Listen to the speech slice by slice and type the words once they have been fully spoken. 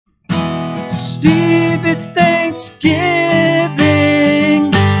Steve, it's Thanksgiving.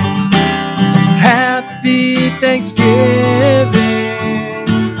 Happy Thanksgiving.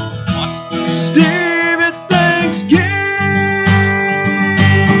 What? Steve, it's Thanksgiving.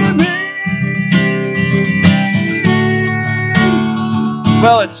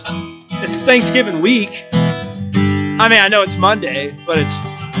 Well, it's Thanksgiving week. I mean, I know it's Monday, but it's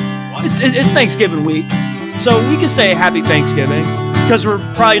Thanksgiving week. So we can say Happy Thanksgiving, because we're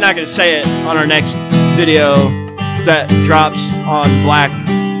probably not going to say it on our next video that drops on Black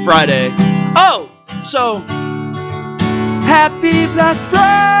Friday. Oh, so Happy Black Friday!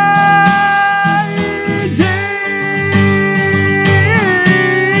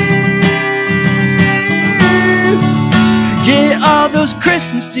 Get all those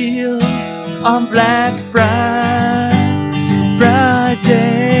Christmas deals on Black Friday.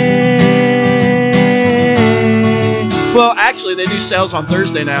 Well, actually, they do sales on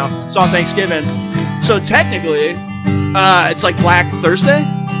Thursday now. It's on Thanksgiving. So technically, it's like Black Thursday.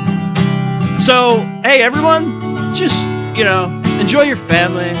 So, hey, everyone, just, enjoy your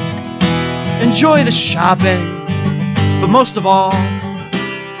family. Enjoy the shopping. But most of all,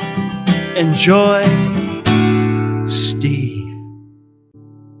 enjoy Steve.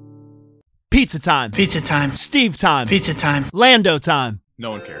 Pizza time. Pizza time. Steve time. Pizza time. Lando time.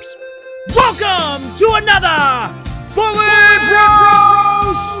 No one cares. Welcome to another Bully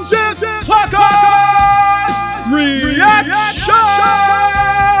Bros Sithtalkers reaction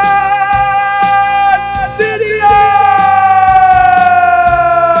video.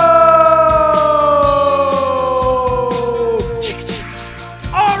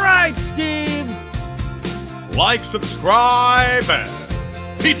 All right, Steve. Like, subscribe, and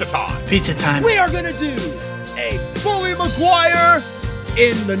pizza time. Pizza time. We are gonna do a Scioli Maguire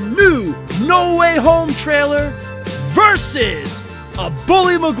in the new No Way Home trailer versus a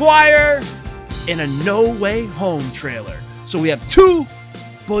Scioli Maguire in a No Way Home trailer. So we have two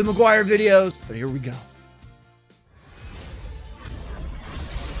Scioli Maguire videos, but here we go.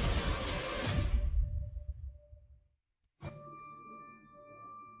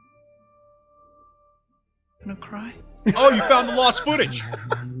 Gonna cry? Oh, you found the lost footage.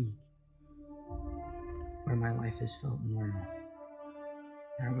 Where my life has felt normal.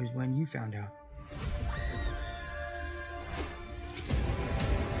 That was when you found out.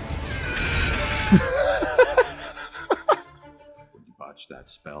 When you botched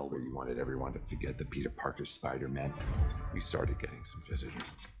that spell where you wanted everyone to forget the Peter Parker Spider-Man, we started getting some visitors.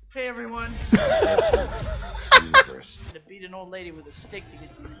 Hey everyone. Universe. To beat an old lady with a stick to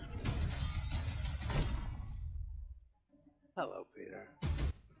get these. Hello, Peter.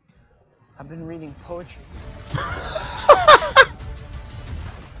 I've been reading poetry.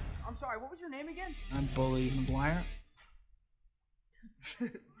 I'm sorry, what was your name again? I'm Scioli Maguire. No,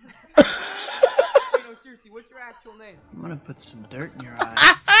 seriously, what's your actual name? I'm gonna put some dirt in your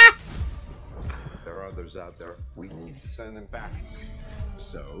eye. There are others out there. We need to send them back.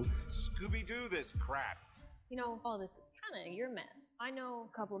 So, Scooby-Doo this crap. You know, all this is kind of your mess. I know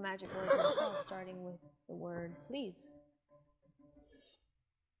a couple of magic words myself, starting with the word please.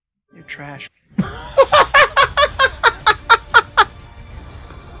 You're trash.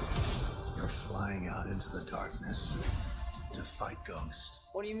 You're flying out into the darkness to fight ghosts.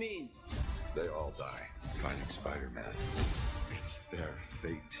 What do you mean? They all die fighting Spider-Man. It's their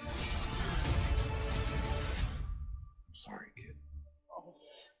fate. I'm sorry, kid. Oh,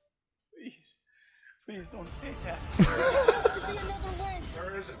 please. Please don't say that.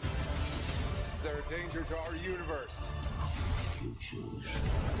 There isn't. They're a danger to our universe. You choose.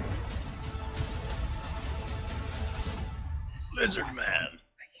 Lizard Man.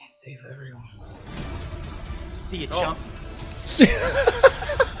 I can't save everyone. See you, Oh. chump.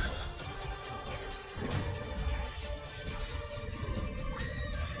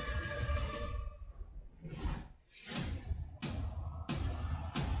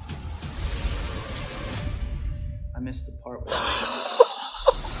 I missed the part where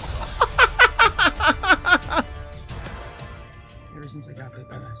Ever since I got bit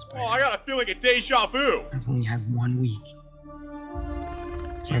by that spider, Oh, I got a feeling of deja vu. I've only had 1 week.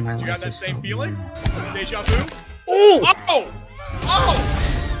 You got that same feeling? Deja vu? Ooh! Oh! Oh!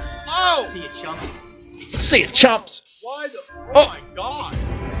 Oh! see you, chump. See you, chumps. Why the? Oh, Oh. my God!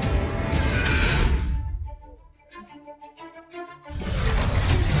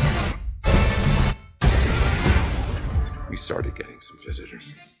 We started getting some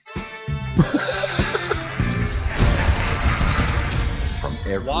visitors. From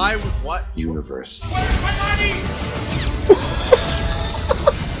every Why would what? universe. Where's my money?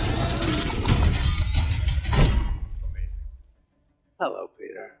 Hello,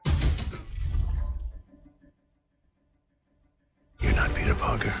 Peter.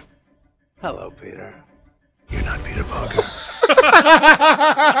 Parker. Hello, Peter. You're not Peter Parker.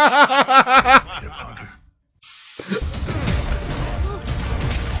 Peter Parker.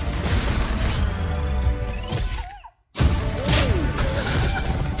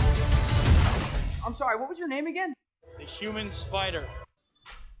 I'm sorry, what was your name again? The human spider.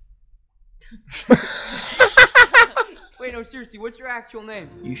 Wait, no, seriously, what's your actual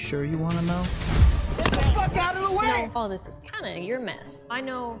name? You sure you want to know? Get the fuck out of the way! Oh, this is kind of your mess. I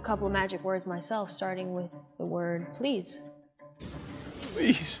know a couple of magic words myself, starting with the word please.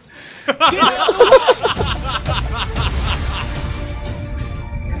 Please.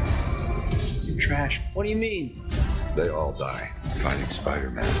 You're trash. What do you mean? They all die fighting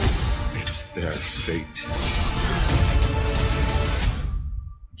Spider-Man. It's their fate.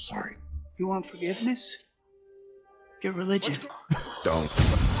 I'm sorry. You want forgiveness? Get religion. Don't.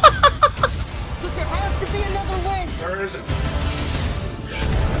 Look, there has to be another way. There isn't.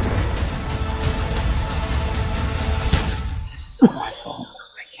 This is all my fault.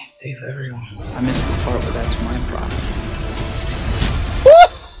 I can't save everyone. I missed the part where that's my problem.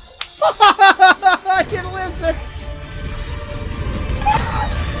 I can listen.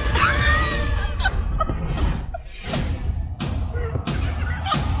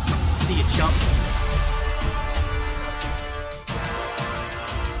 See you, chump.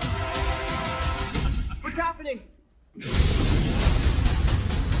 What's happening?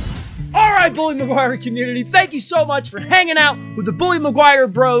 All right, Bully Maguire community, thank you so much for hanging out with the Bully Maguire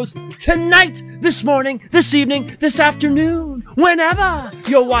bros tonight, this morning, this evening, this afternoon, whenever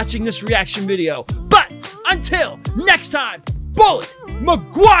you're watching this reaction video. But until next time, Bully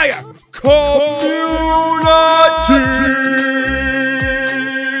Maguire community,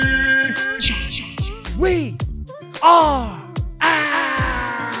 we are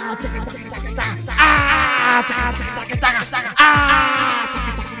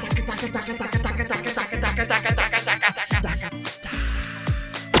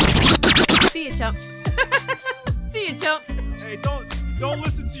See you, chump. See you, chump. Hey, don't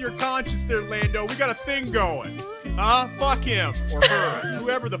listen to your conscience there, Lando. We got a thing going. Huh? Fuck him. Or her.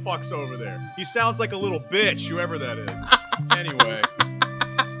 Whoever the fuck's over there. He sounds like a little bitch, whoever that is. Anyway.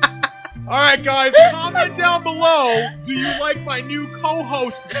 Alright, guys, comment down below. Do you like my new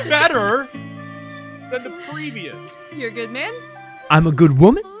co-host better than the previous? You're a good man. I'm a good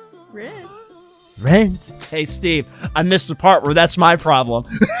woman. Rent. Hey, Steve, I missed the part where that's my problem.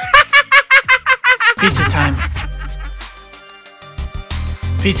 Pizza time.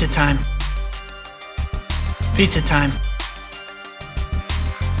 Pizza time. Pizza time.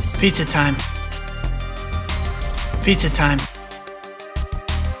 Pizza time. Pizza time.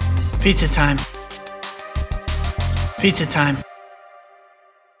 Pizza time. Pizza time.